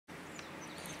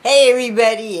Hey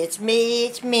everybody, it's me.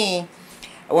 I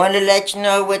want to let you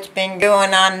know what's been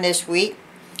going on this week.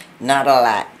 Not a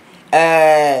lot.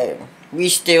 We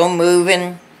still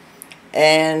moving,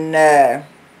 and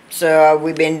so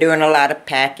we've been doing a lot of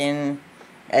packing,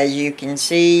 as you can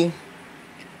see.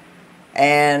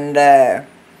 And I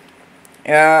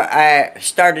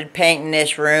started painting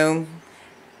this room,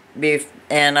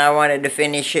 and I wanted to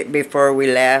finish it before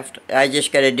we left. I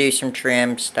just got to do some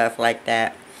trim, stuff like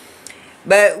that.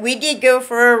 But we did go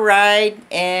for a ride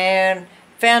and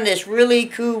found this really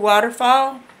cool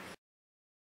waterfall.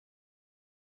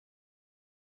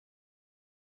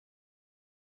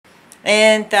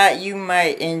 And thought you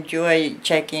might enjoy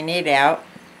checking it out.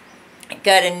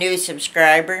 Got a new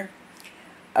subscriber.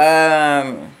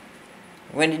 Wanted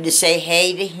to say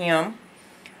hey to him.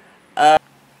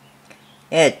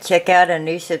 Yeah, check out a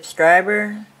new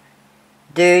subscriber.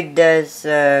 Dude does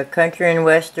country and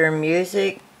western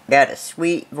music. Got a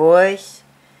sweet voice.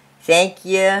 Thank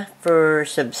you for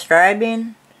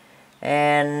subscribing,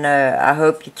 and I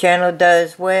hope your channel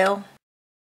does well.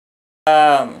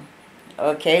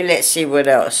 Okay, let's see what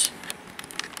else.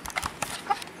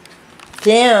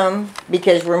 Tim,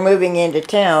 because we're moving into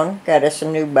town, got us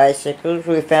some new bicycles.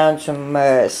 We found some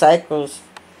cycles.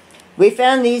 We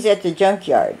found these at the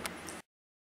junkyard.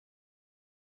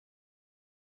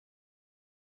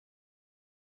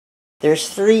 There's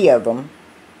 3 of them.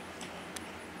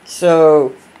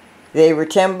 So, they were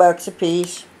 10 bucks a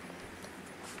piece.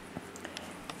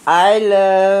 I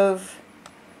love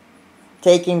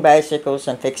taking bicycles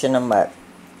and fixing them up.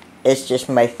 It's just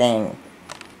my thing.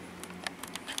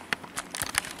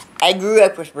 I grew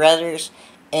up with brothers,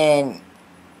 and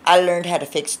I learned how to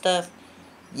fix stuff.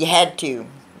 You had to,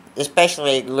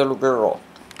 especially a little girl.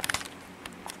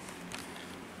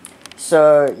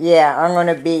 So, yeah, I'm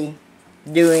going to be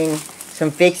doing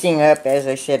some fixing up. As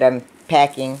I said, I'm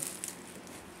packing.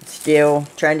 Still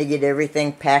trying to get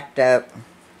everything packed up.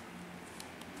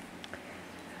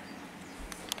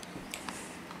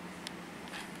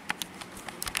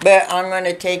 But I'm going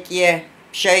to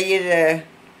show you the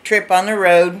trip on the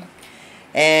road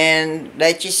and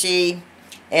let you see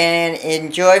and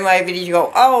enjoy my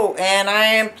video. Oh, and I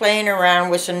am playing around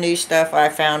with some new stuff I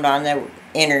found on the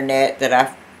internet that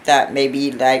I thought maybe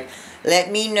you'd like. Let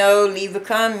me know, leave a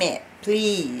comment,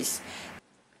 please.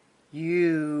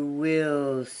 You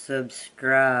will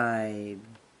subscribe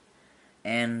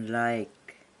and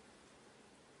like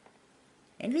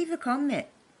and leave a comment,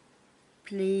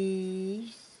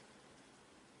 please.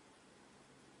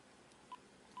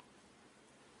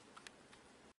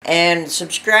 And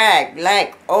subscribe,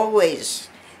 like always.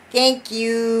 Thank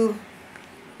you.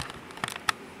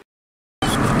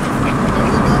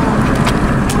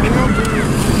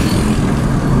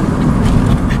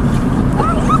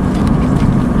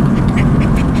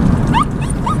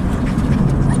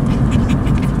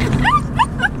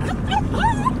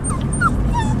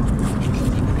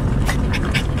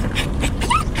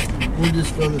 We're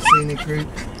just on the scenic route.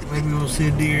 Maybe we'll see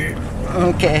a deer.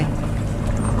 Okay.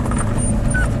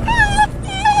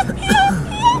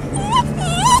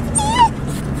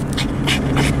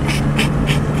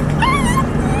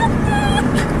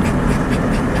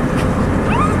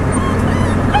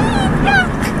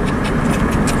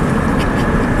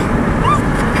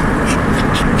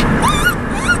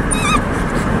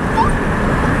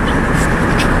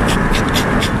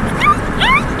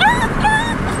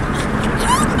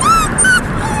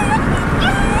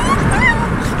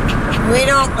 We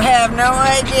don't have no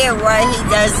idea why he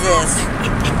does this.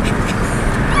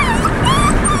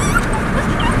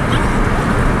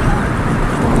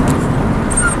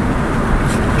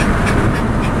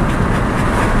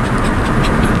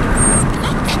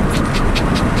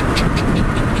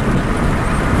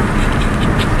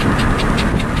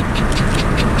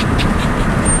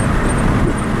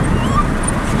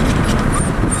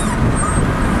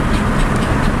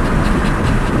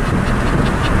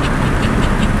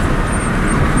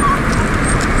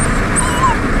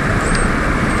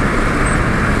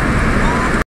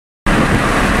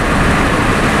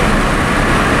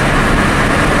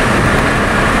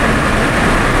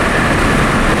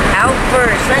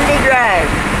 Sunday drive.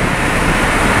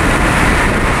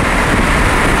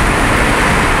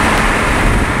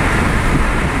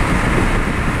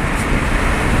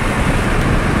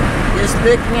 Just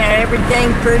looking at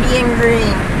everything pretty and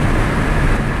green.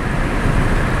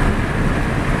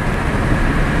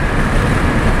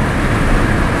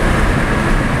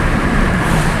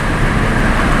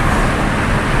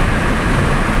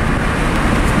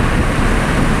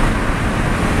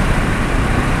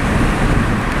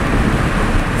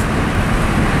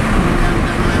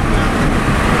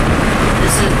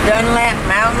 Dunlap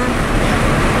Mountain.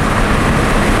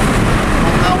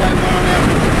 On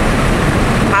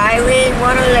Highway 111. Highway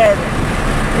 111.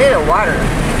 Bit of water.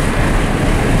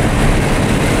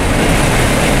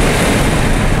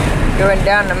 Going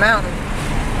down the mountain.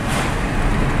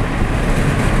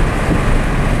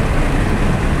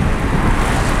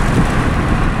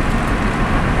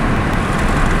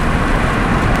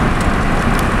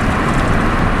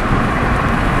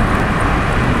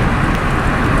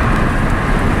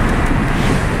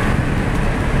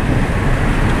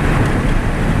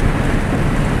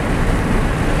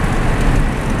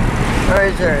 Or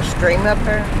is there a stream up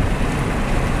there? It's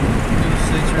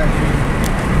right here.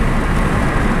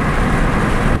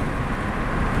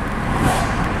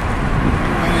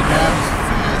 Only drives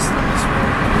fast on this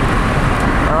road.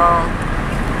 Oh.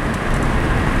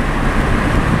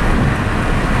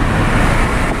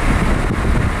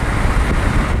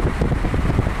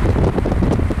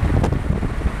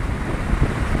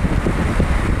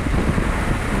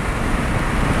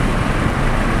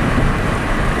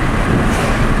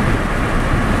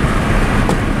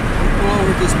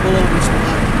 This pullover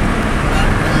spot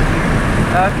right down here.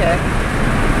 Okay.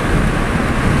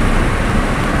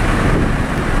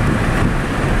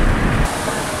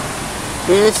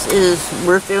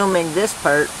 We're filming this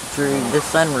part through the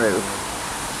sunroof.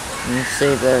 You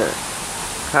see the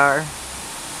car?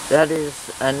 That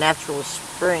is a natural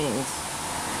springs.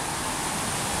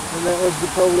 And that was the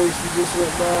police who just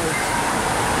went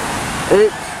by.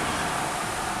 Oops.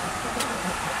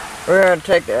 We're gonna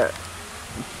take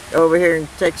over here and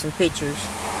take some pictures.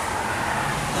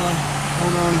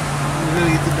 Hold on. I'm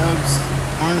gonna get the dog's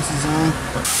harnesses on.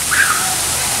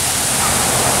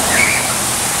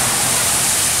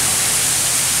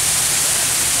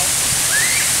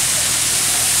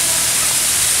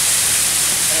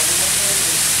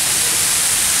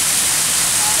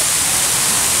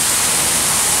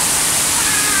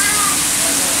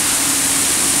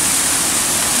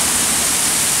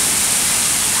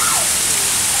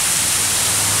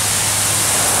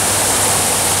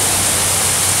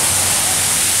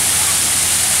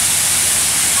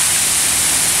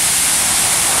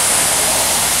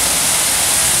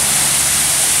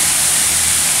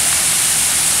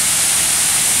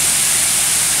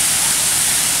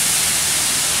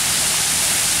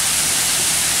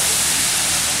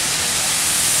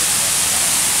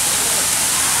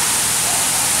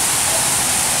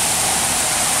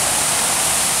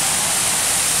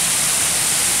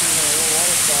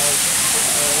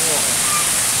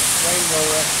 Rainbow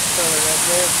color right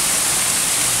there.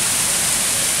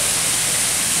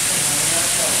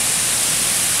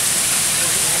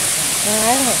 I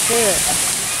don't see it.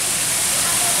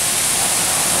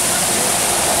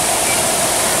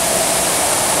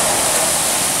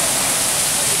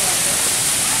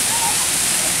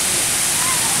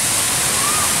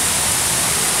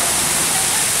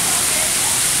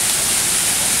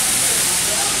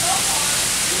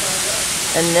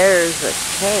 And there's a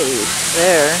cave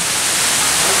there.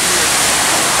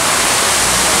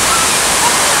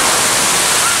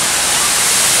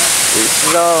 This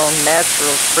is all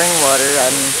natural spring water.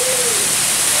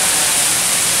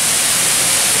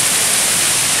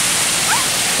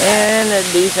 And a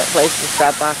decent place to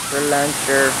stop off for lunch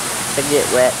or to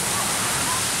get wet.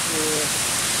 Yeah.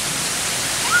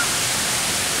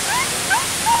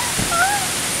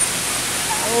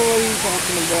 Oh, what are you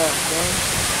talking about, son?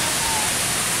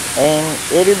 And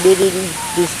itty bitty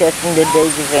discussing the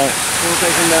day's event. We'll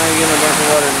take him down and get him a bunch of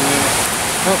water in a minute.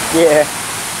 Yeah.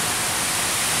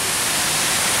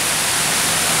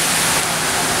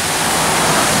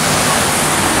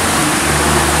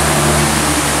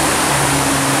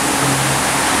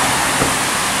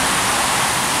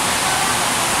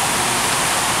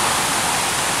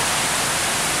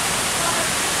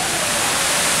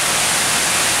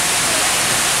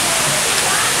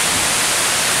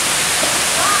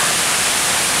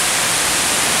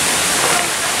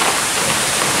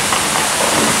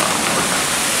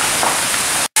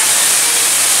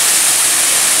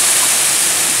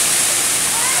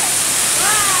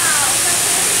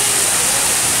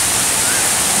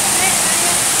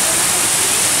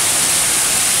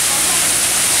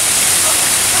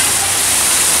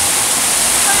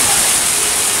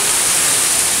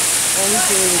 Oh, you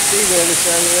can't even see the other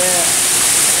side of that.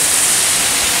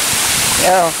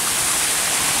 Oh.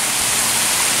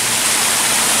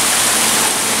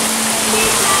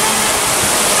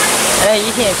 Hey,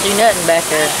 you can't see nothing back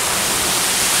there.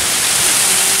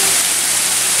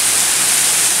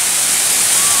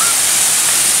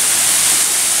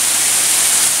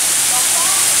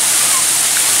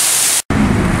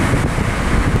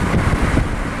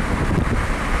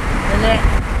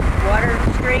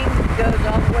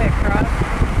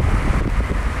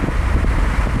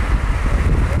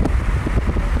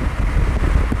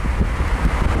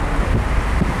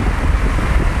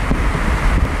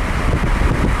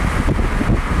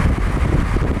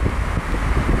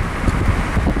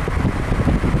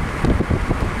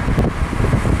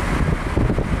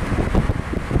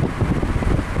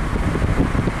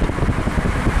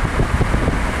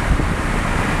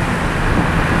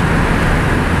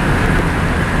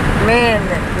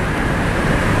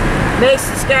 Makes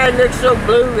the sky look so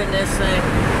blue in this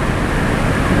thing.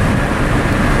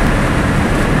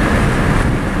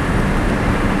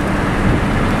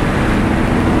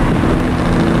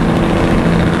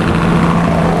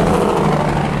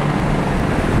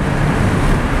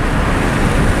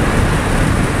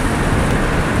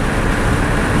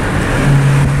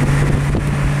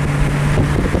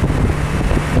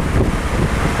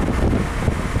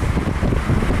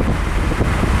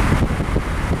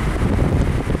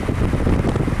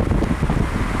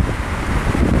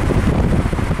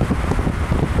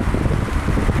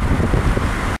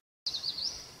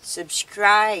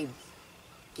 Subscribe,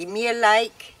 give me a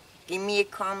like, give me a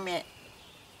comment.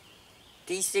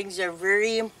 These things are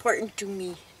very important to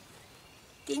me.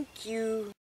 Thank you.